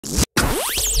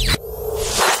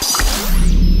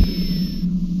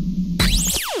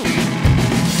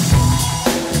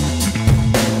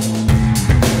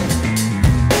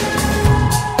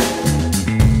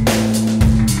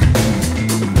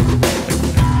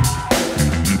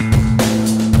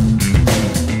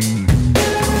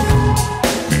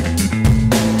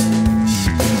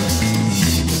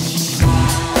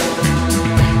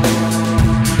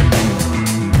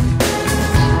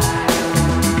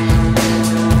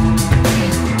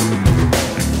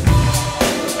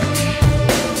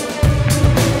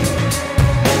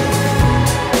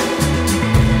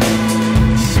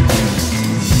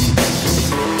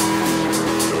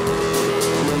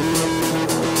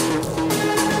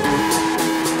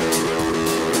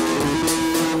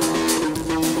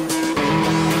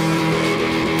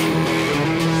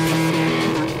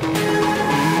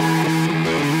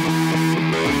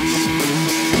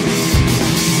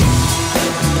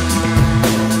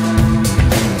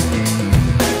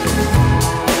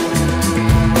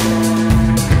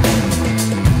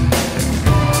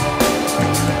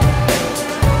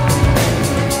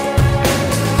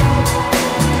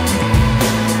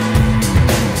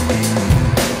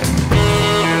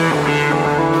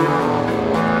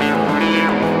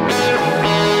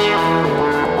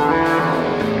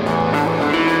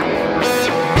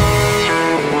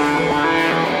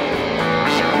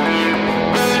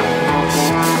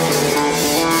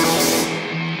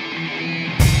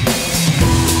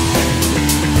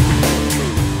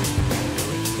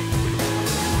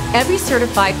Every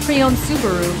certified pre-owned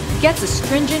Subaru gets a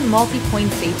stringent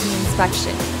multi-point safety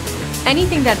inspection.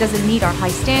 Anything that doesn't meet our high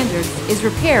standards is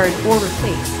repaired or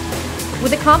replaced.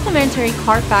 With a complimentary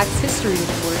Carfax history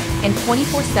report and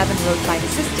 24/7 roadside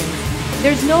assistance,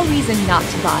 there's no reason not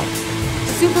to buy.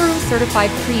 Subaru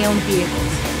certified pre-owned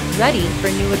vehicles, ready for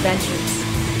new adventures.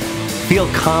 Feel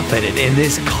confident in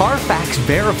this Carfax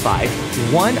verified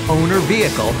one-owner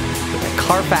vehicle with a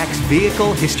Carfax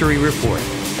Vehicle History Report.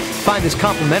 Find this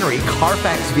complimentary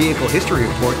Carfax Vehicle History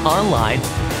Report online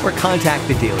or contact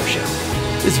the dealership.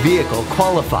 This vehicle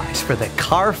qualifies for the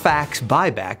Carfax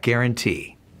Buyback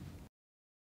Guarantee.